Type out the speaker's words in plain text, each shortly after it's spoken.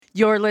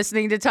You're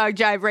listening to Talk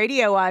Jive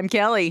Radio. I'm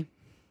Kelly.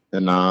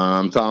 And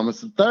I'm Thomas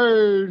the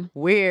Third.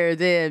 We're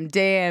them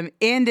damn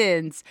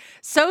Indians.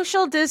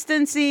 Social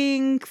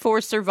distancing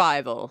for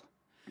survival.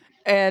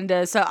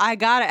 And so I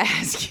gotta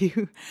ask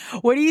you,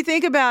 what do you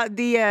think about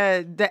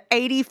the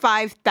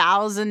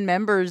 85,000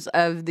 members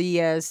of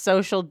the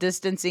social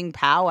distancing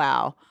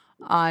powwow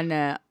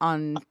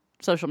on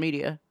social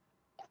media?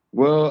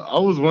 Well, I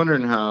was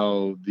wondering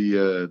how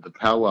the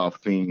powwow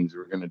fiends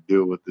were going to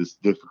deal with this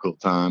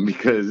difficult time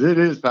because it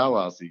is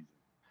powwow season.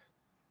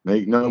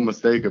 Make no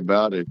mistake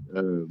about it.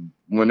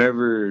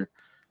 Whenever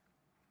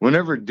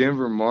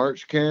Denver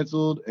March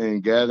canceled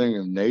and Gathering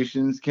of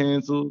Nations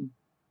canceled,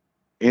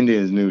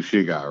 Indians knew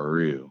shit got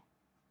real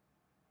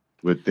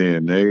with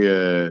them.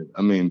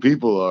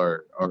 People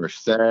are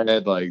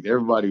sad. Like,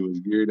 everybody was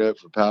geared up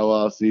for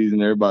powwow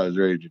season. Everybody was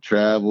ready to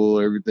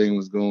travel. Everything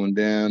was going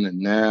down, and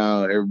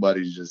now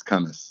everybody's just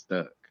kind of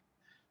stuck.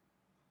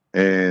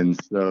 And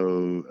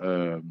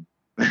so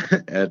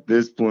at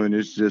this point,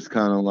 it's just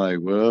kind of like,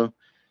 well,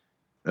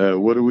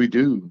 what do we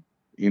do?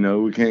 You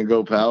know, we can't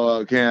go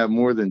powwow. Can't have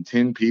more than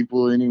 10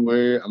 people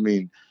anywhere. I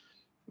mean,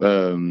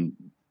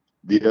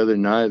 the other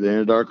night, the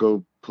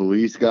Anadarko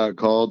police got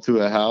called to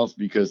a house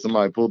because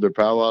somebody pulled their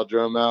powwow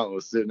drum out and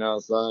was sitting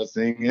outside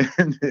singing.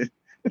 And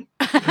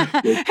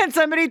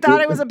somebody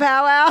thought it was a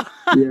powwow.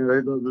 Yeah,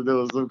 they thought that there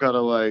was some kind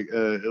of like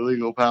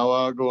illegal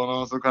powwow going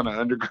on, some kind of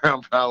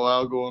underground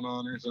powwow going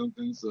on or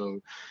something. So,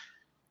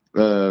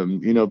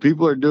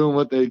 people are doing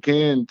what they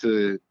can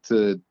to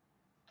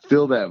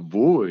fill that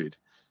void.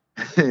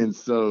 And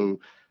so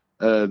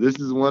this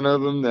is one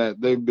of them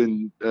that they've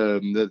been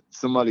that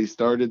somebody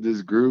started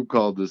this group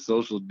called the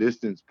Social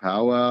Distance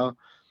Powwow,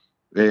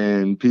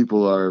 and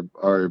people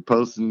are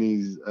posting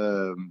these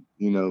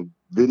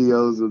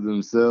videos of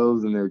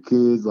themselves and their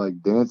kids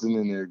like dancing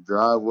in their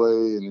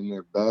driveway and in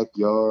their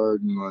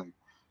backyard and like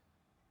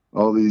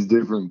all these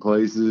different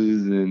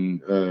places.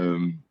 And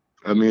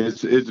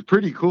it's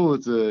pretty cool.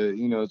 It's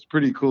a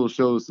pretty cool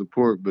show of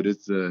support, but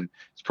it's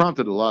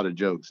prompted a lot of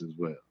jokes as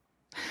well.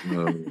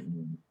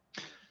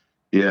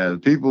 Yeah,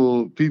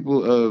 people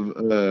of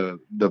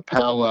the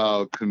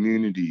powwow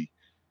community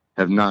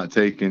have not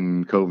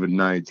taken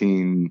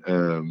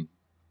COVID-19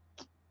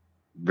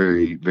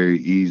 very, very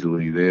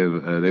easily.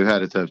 They've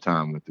had a tough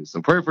time with this.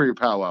 So pray for your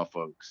powwow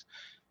folks,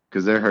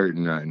 because they're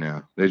hurting right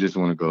now. They just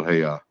want to go,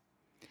 hey y'all.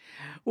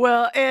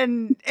 Well,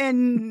 and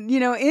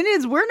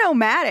Indians, we're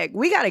nomadic.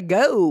 We gotta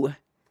go.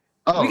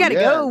 We gotta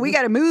go. We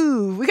gotta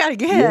move. We gotta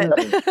get.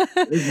 Yeah.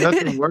 There's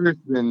nothing worse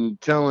than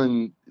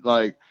telling,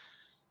 like,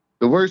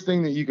 the worst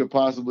thing that you could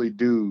possibly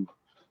do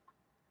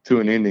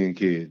to an Indian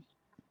kid,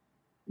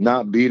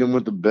 not beat them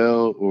with the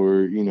belt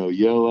or,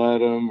 yell at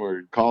them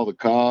or call the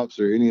cops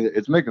or any of that.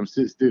 It's make them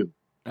sit still.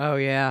 Oh,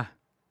 yeah.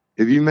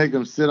 If you make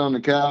them sit on the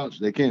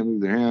couch, they can't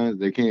move their hands.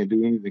 They can't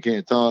do anything. They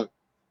can't talk.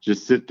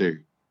 Just sit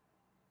there.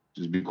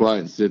 Just be quiet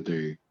and sit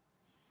there.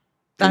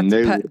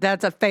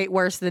 That's a fate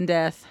worse than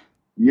death.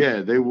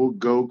 Yeah, they will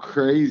go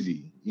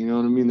crazy. You know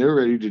what I mean? They're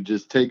ready to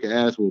just take an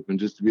ass whooping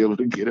just to be able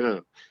to get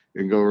up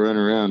and go run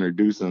around or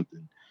do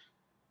something.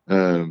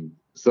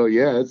 So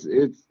yeah,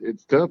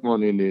 it's tough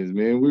on Indians,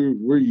 man.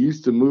 We're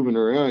used to moving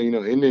around.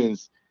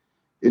 Indians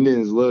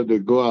love to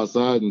go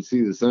outside and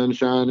see the sun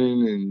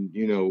shining and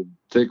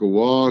take a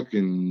walk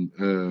and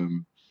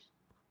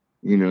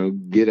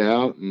get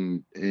out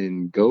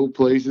and go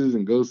places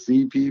and go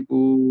see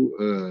people.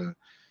 A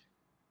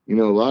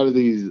lot of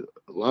these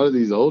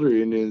older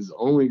Indians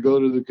only go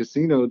to the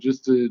casino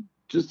just to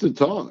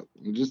talk,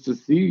 just to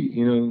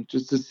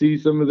see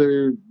some of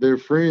their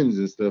friends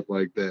and stuff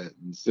like that,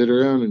 and sit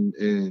around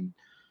and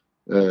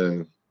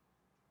have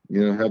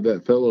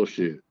that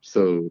fellowship.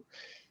 So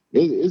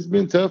it's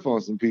been tough on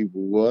some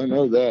people. Well, I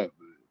know that,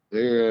 but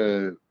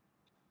their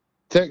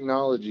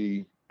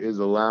technology is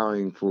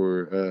allowing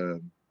for,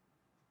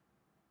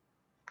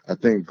 I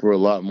think, for a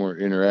lot more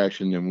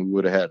interaction than we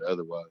would have had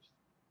otherwise.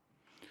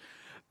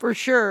 For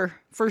sure.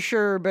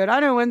 But I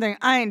know one thing: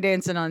 I ain't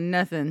dancing on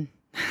nothing.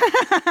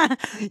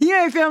 You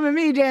ain't filming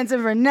me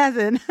dancing for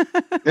nothing.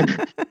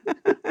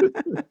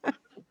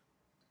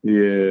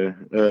 Yeah.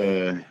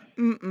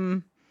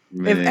 If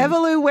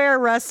Evelou Ware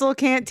Russell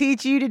can't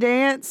teach you to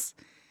dance,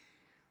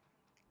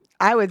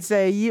 I would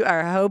say you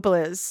are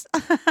hopeless.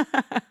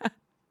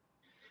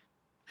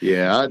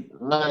 Yeah,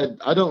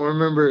 I don't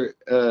remember.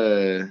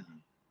 I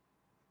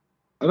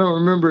don't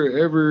remember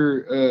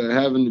ever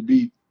having to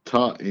be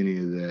taught any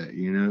of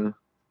that.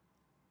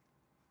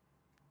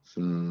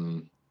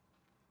 So.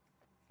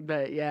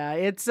 But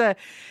yeah,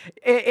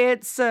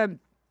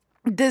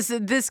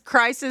 this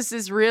crisis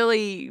is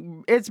really,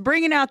 it's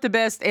bringing out the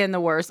best and the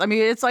worst. I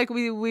mean, it's like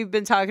we've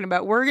been talking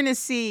about. We're going to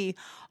see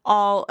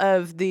what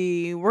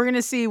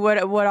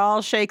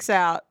all shakes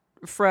out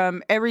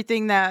from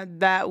everything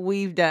that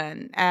we've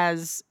done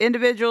as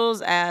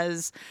individuals,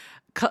 as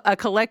a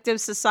collective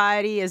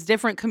society, as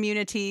different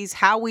communities,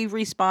 how we've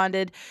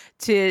responded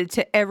to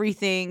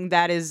everything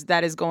that is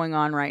going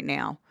on right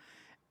now.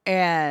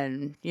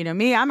 And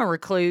me, I'm a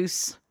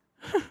recluse.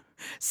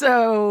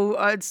 So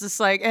it's just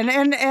like, and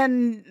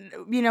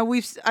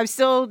I've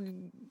still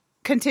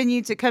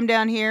continued to come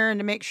down here and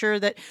to make sure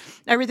that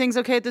everything's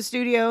okay at the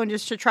studio, and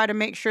just to try to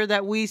make sure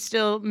that we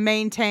still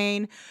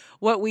maintain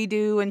what we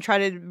do and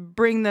try to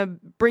bring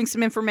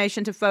some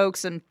information to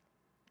folks. And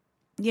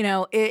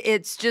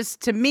it's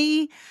just, to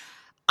me,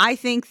 I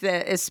think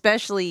that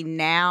especially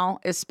now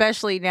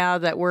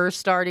that we're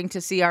starting to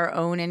see our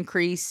own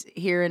increase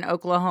here in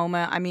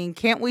Oklahoma, I mean,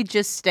 can't we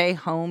just stay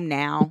home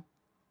now?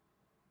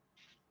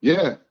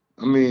 Yeah,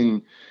 I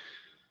mean,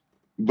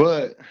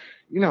 but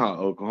you know how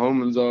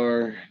Oklahomans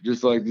are,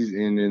 just like these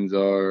Indians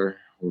are.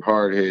 We're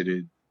hard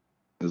headed.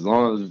 As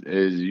long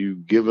as you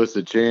give us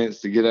a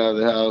chance to get out of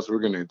the house, we're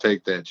gonna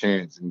take that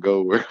chance and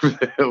go wherever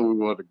the hell we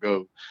want to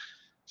go.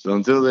 So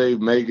until they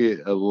make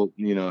it,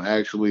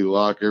 actually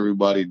lock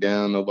everybody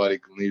down, nobody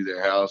can leave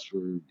their house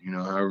for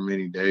however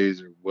many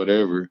days or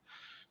whatever.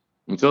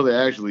 Until they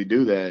actually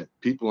do that,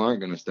 people aren't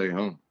gonna stay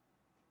home.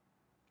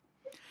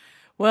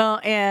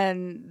 Well,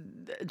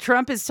 and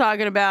Trump is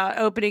talking about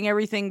opening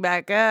everything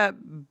back up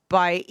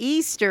by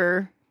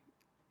Easter.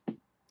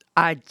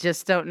 I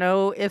just don't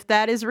know if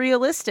that is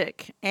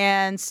realistic.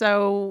 And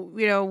so,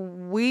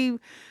 we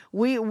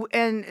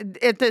and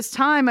at this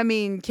time, I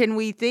mean, can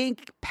we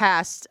think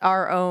past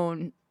our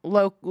own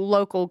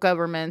local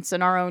governments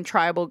and our own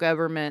tribal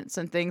governments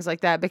and things like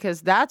that?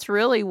 Because that's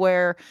really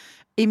where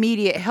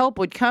immediate help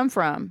would come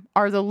from,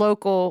 are your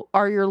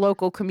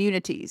local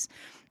communities.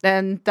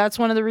 And that's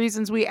one of the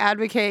reasons we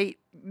advocate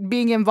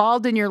being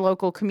involved in your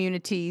local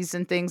communities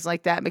and things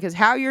like that, because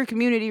how your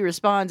community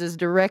responds is a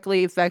direct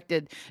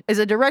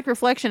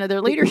reflection of their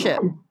leadership.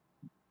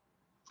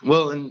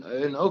 Well, in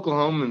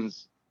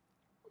Oklahomans,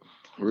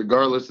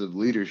 regardless of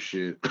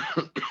leadership,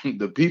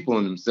 the people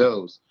in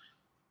themselves,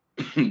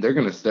 they're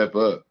going to step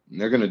up. And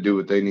they're going to do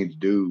what they need to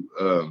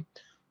do.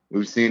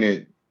 We've seen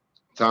it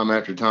time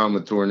after time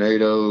with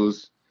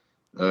tornadoes.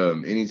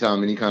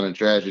 Anytime any kind of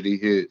tragedy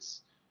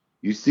hits,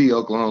 you see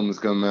Oklahomans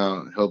come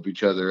out and help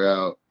each other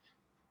out.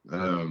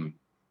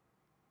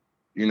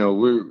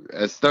 We're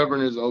as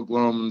stubborn as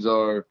Oklahomans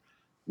are,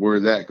 we're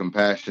that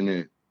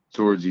compassionate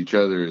towards each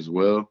other as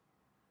well.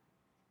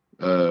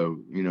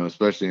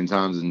 Especially in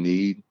times of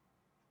need.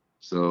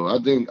 So I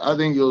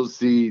think you'll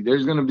see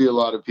there's going to be a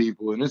lot of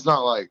people, and it's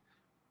not like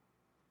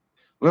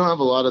we don't have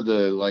a lot of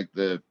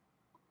the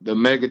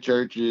mega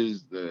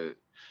churches, the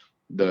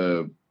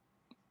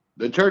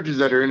churches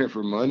that are in it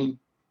for money.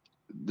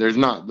 There's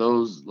not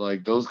those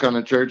kind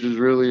of churches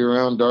really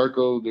around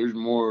Darko. There's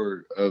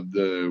more of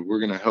we're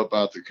going to help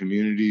out the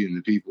community and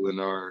the people in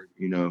our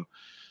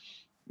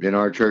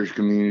church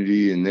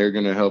community, and they're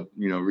going to help,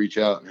 reach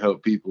out and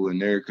help people in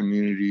their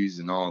communities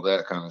and all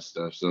that kind of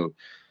stuff. So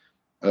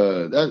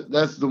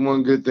that's the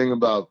one good thing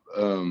about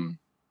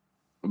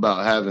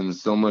having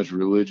so much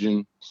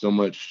religion, so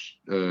much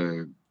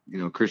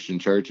Christian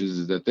churches,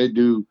 is that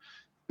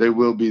they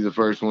will be the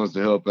first ones to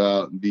help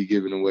out and be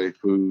giving away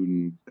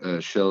food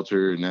and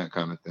shelter and that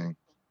kind of thing.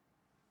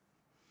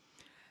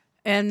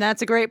 And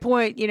that's a great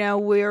point.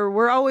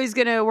 We're always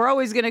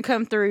gonna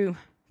come through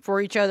for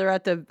each other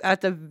at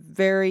the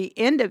very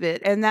end of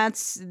it. And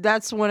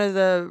that's one of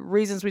the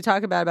reasons we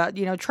talk about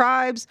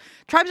tribes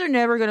are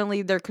never going to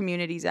leave their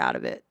communities out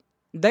of it.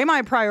 They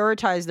might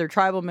prioritize their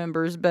tribal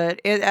members,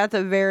 but at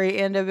the very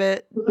end of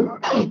it,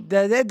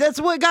 that's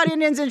what got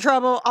Indians in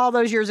trouble all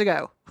those years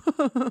ago.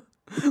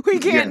 We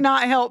can't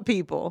not help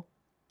people.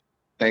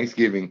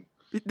 Thanksgiving.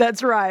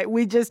 That's right.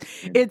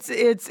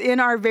 It's in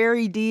our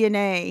very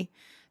DNA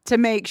to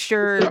make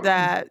sure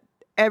that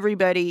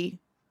everybody,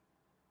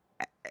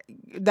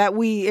 that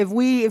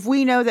if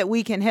we know that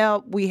we can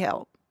help, we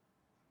help.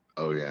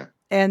 Oh yeah.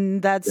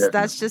 And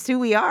that's just who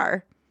we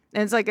are.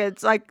 And it's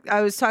like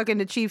I was talking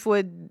to Chief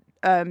Wood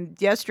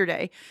the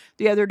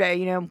other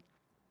day,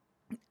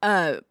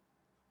 I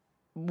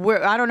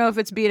don't know if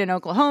it's being an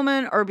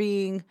Oklahoman or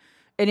being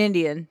an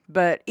Indian,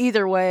 but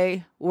either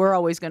way, we're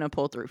always going to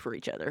pull through for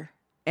each other.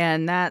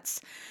 And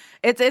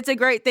it's a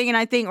great thing. And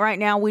I think right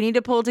now we need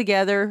to pull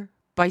together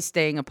by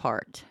staying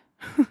apart.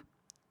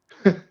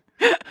 There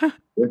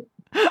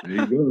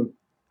you go.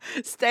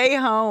 Stay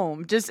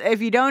home. Just,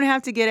 if you don't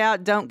have to get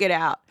out, don't get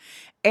out.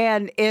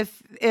 And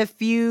if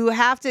you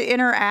have to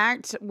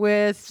interact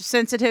with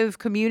sensitive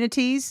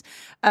communities,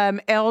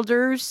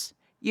 elders,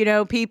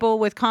 people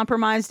with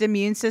compromised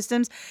immune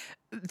systems,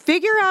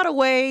 figure out a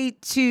way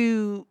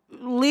to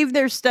leave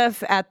their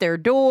stuff at their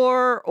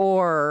door,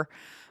 or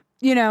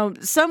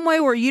some way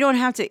where you don't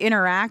have to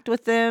interact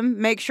with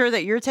them. Make sure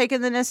that you're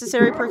taking the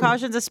necessary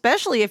precautions,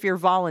 especially if you're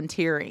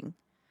volunteering.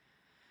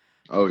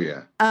 Oh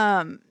yeah.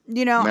 And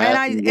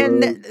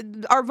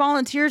our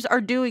volunteers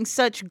are doing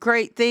such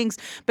great things,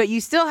 but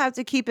you still have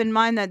to keep in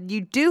mind that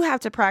you do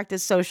have to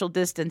practice social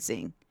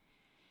distancing.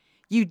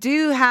 You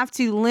do have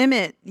to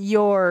limit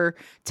your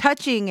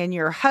touching and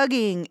your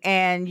hugging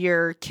and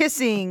your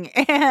kissing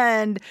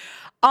and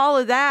all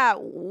of that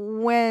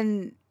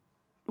when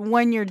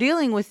you're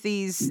dealing with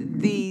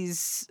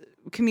these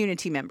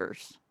community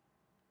members.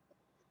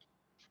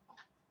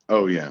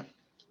 Oh yeah,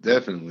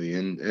 definitely.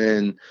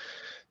 And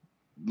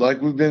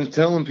like we've been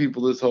telling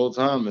people this whole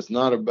time, it's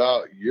not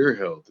about your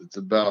health. It's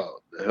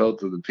about the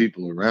health of the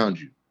people around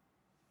you.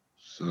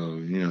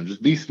 So,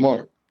 just be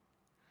smart.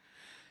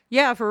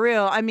 Yeah, for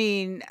real. I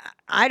mean,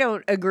 I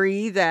don't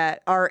agree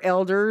that our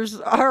elders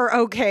are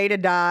okay to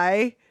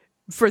die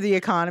for the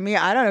economy.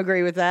 I don't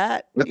agree with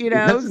that, That's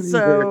what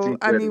So, you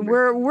I said, mean,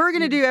 man. we're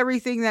going to do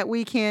everything that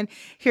we can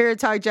here at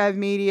Talk Jive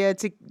Media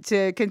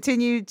to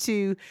continue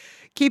to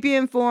keep you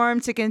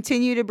informed, to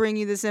continue to bring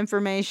you this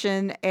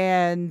information,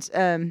 and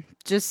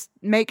just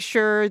make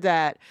sure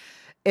that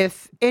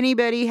if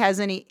anybody has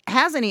any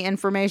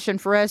information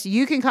for us,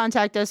 you can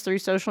contact us through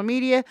social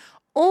media,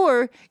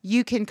 or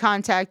you can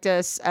contact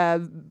us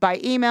by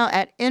email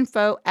at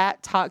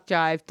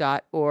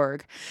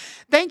info@talkjive.org.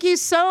 Thank you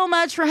so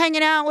much for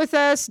hanging out with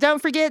us.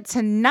 Don't forget,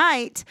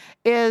 tonight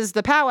is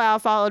the powwow,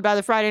 followed by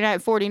the Friday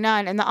Night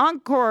 49, and the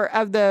encore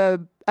of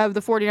the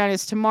 49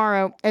 is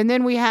tomorrow. And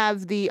then we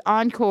have the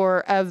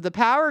encore of the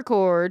Power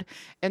Chord,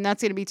 and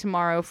that's going to be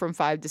tomorrow from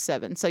 5 to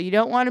 7. So you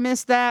don't want to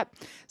miss that.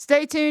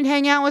 Stay tuned.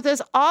 Hang out with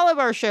us. All of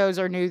our shows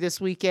are new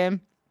this weekend.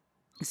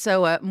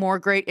 So more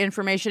great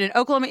information. In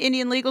Oklahoma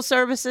Indian Legal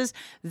Services,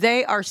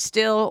 they are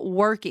still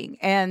working.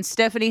 And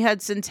Stephanie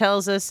Hudson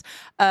tells us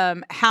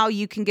how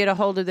you can get a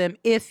hold of them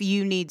if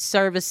you need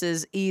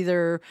services,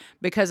 either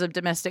because of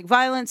domestic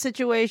violence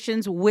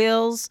situations,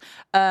 wills,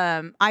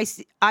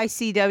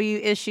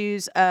 ICW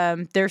issues.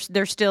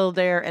 They're still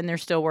there, and they're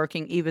still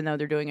working, even though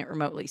they're doing it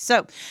remotely.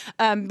 So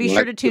be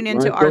sure to tune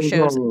into our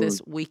shows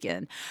this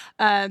weekend.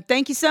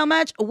 Thank you so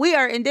much. We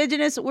are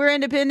Indigenous. We're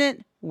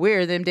independent.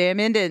 We're them damn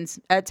Indians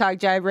at Talk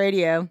Jive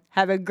Radio.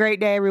 Have a great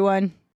day, everyone.